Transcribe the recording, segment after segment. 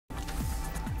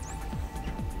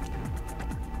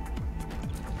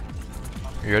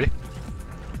You ready?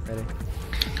 Ready.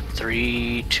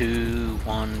 3, 2,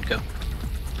 1, go.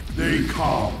 They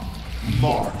come,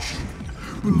 marching,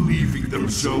 believing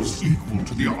themselves equal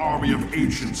to the army of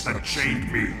ancients that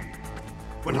chained me.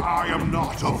 But I am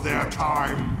not of their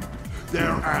time.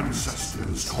 Their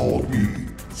ancestors called me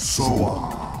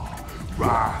Soa,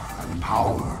 wrath and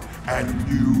power and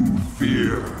new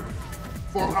fear.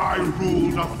 For I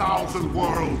ruled 1,000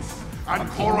 worlds, and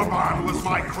Korriban was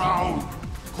my crown.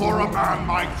 Korriban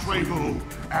my cradle,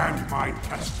 and my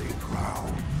testing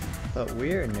ground. But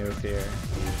we're new fear.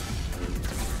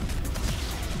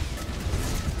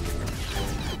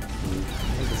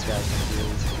 I think this guy's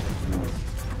confused.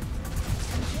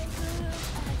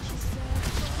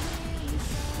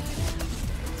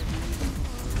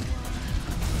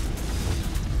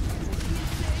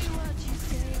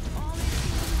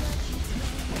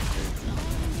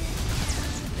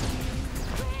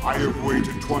 I have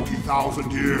waited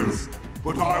 20,000 years,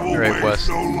 but I will Right, wait Wes.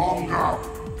 no longer.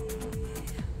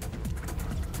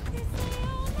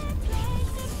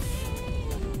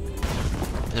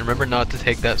 And remember not to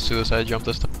take that suicide jump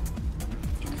this time.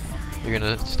 You're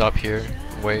gonna stop here,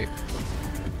 wait.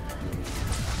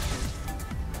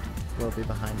 Will be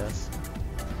behind us.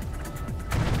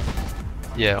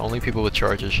 Yeah, only people with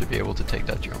charges should be able to take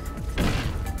that jump.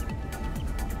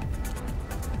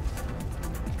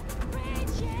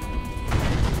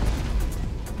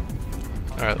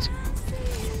 Alright, let's go.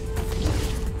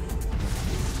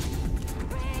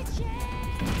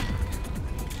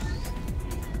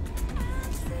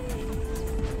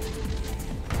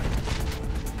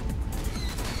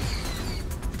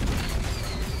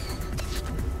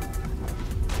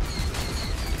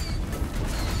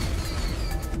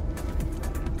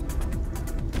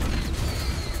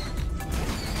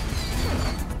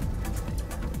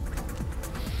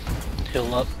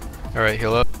 Heal up. Alright,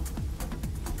 heal up.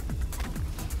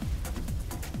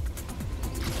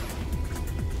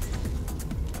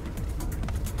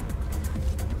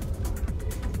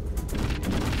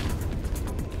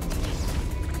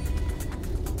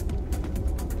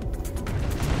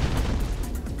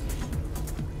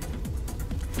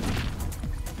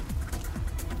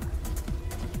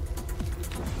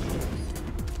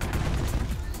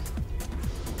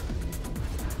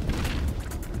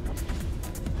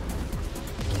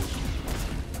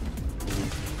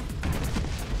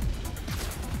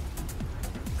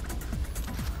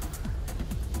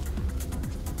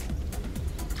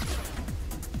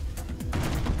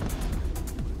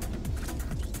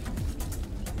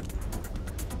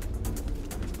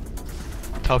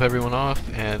 Top everyone off,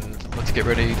 and let's get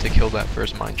ready to kill that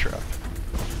first mine trap.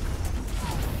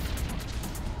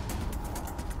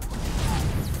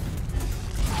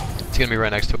 It's gonna be right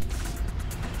next to it.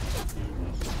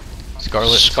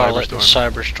 Scarlet and and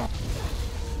Cyberstorm. Cyberstorm.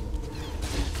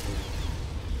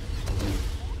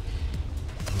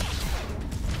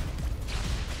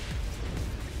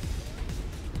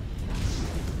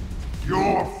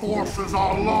 Your forces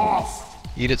are lost.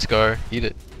 Eat it, Scar. Eat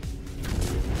it.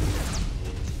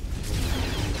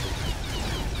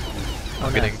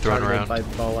 I'm getting thrown targeted around.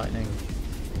 by ball lightning.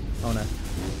 Oh no.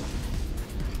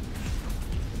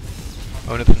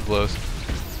 Onathan blows.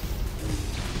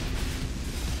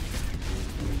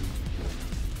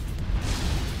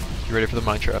 You ready for the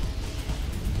mine trap?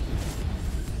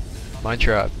 Mine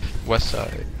trap, west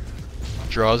side.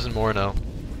 Draws and Morno.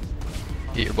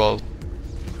 Eat your balls.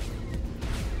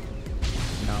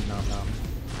 Nom nom nom.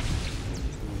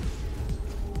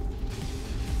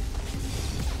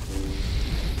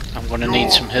 I'm gonna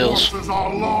need some hills. Forces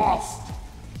are lost.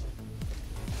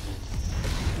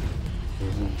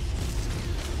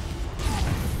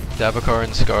 Davokar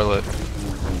and Scarlet.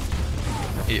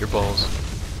 Eat your balls.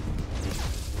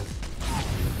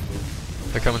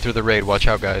 They're coming through the raid. Watch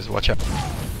out, guys. Watch out.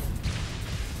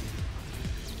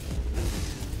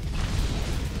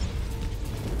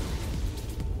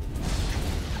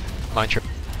 Mine trap.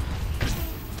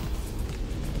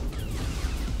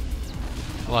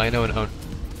 Lino and Own.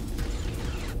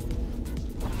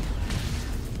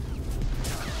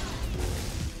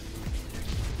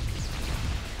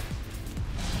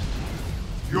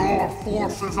 Your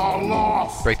forces are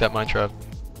lost. Break that mine trap.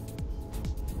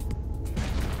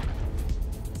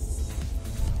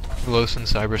 Los and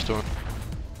Cyberstorm.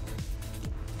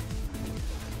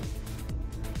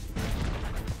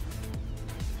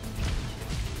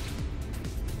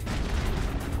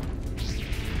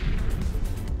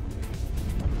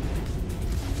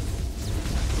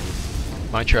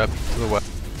 Mine trap to the west.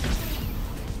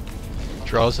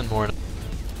 Draws and Morn.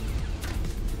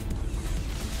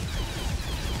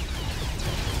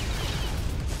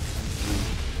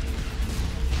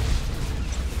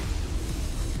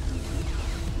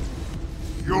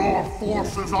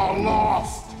 forces are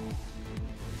lost.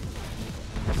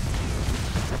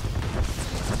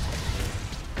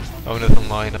 Oh, nothing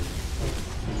line up.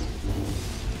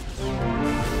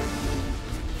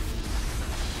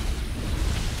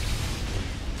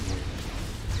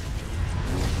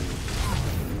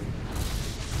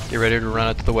 Get ready to run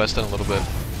out to the west in a little bit.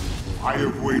 I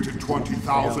have waited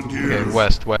 20,000 years. Okay,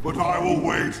 west. But I will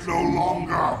wait no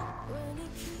longer.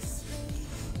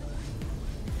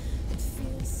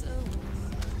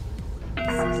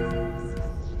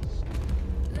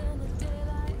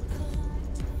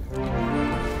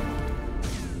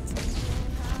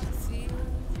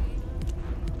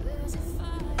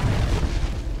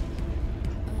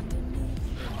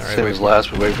 Alright, Same wait. as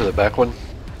last, we wait for the back one.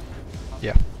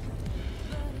 Yeah.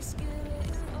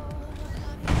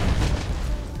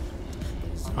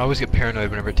 I always get paranoid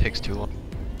whenever it takes too long.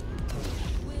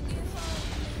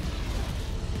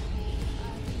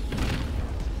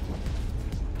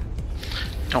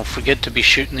 Don't forget to be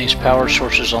shooting these power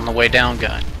sources on the way down,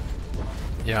 guy.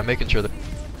 Yeah, I'm making sure that.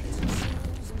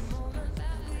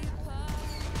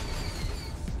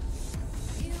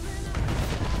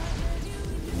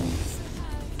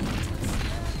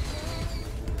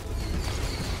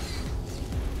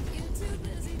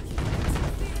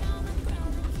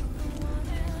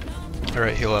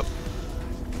 Alright, heal up.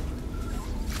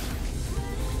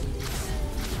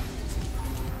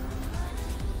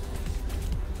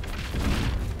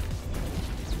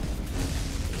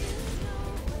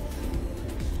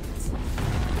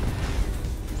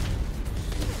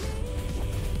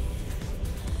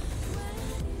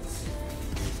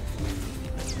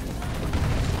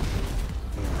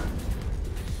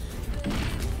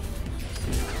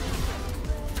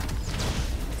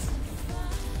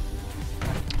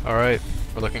 Alright,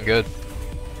 we're looking good.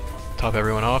 Top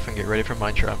everyone off and get ready for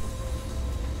mine trap.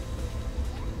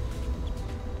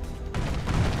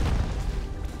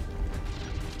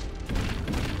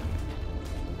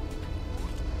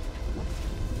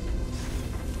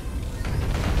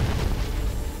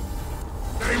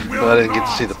 They will Well, I didn't get to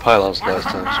not. see the pylons last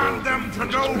I time, command them so to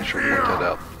let's just know make sure we point fear, that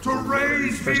out. to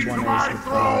raise First me one to is my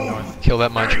throne. north. Kill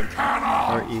that mine They trap.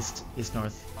 cannot. Or east. East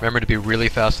north. Remember to be really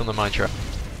fast on the mine trap.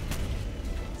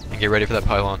 And get ready for that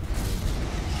pylon.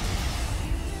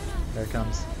 There it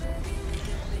comes.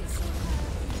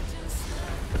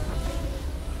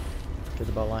 Good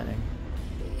about lightning.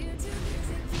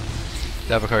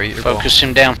 Davokar, eat your ball. Focus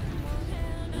him down.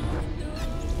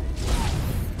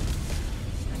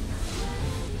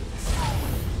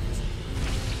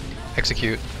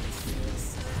 Execute.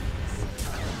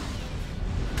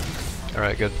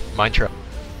 Alright, good. Mine trap.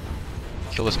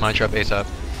 Kill this mine trap ASAP.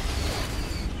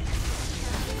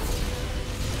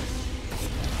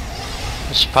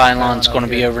 This pylon's going to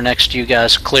be over next to you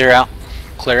guys. Clear out.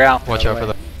 Clear out. Watch out for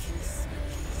away. that.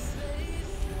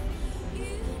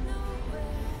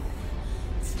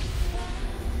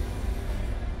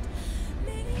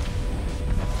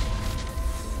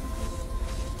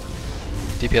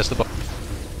 DPS the ball.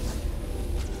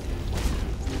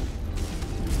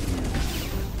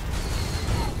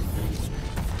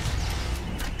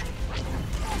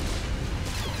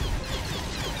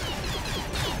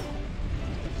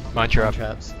 Mine trap.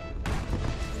 Traps.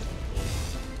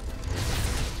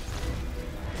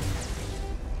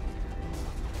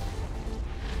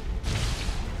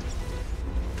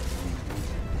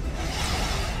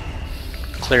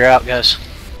 Clear out, guys.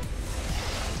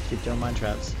 Keep doing mine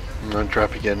traps. I'm gonna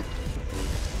trap again.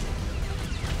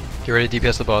 Get ready to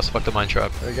DPS the boss. Fuck the mine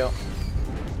trap. There we go.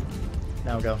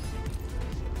 Now go.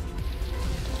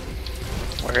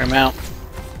 Wear him out.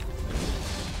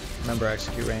 Remember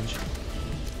execute range.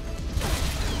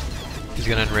 He's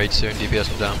gonna enrage soon. DPS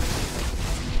him down.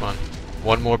 Come on.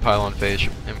 One more pylon phase.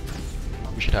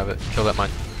 We should have it. Kill that mine.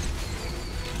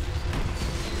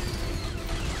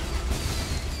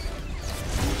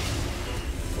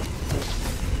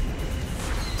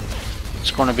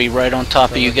 It's going to be right on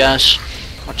top of you guys.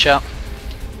 Watch out.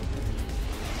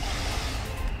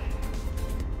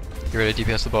 Get ready to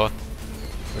DPS the ball.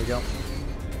 There we go.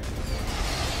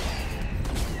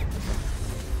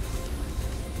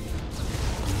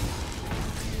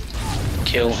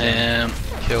 Kill him.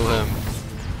 Kill him.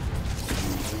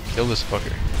 Kill this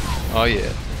fucker. Oh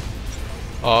yeah.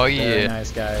 Oh Very yeah.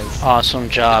 nice, guys. Awesome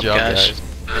job, Good job, guys.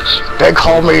 They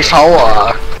call me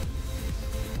Zallow.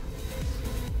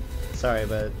 Sorry,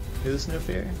 but who's no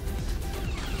fear?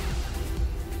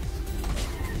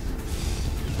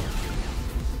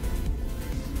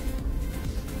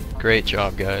 Great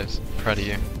job, guys. Proud of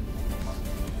you.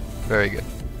 Very good.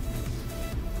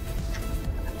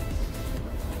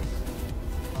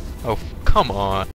 Oh, come on.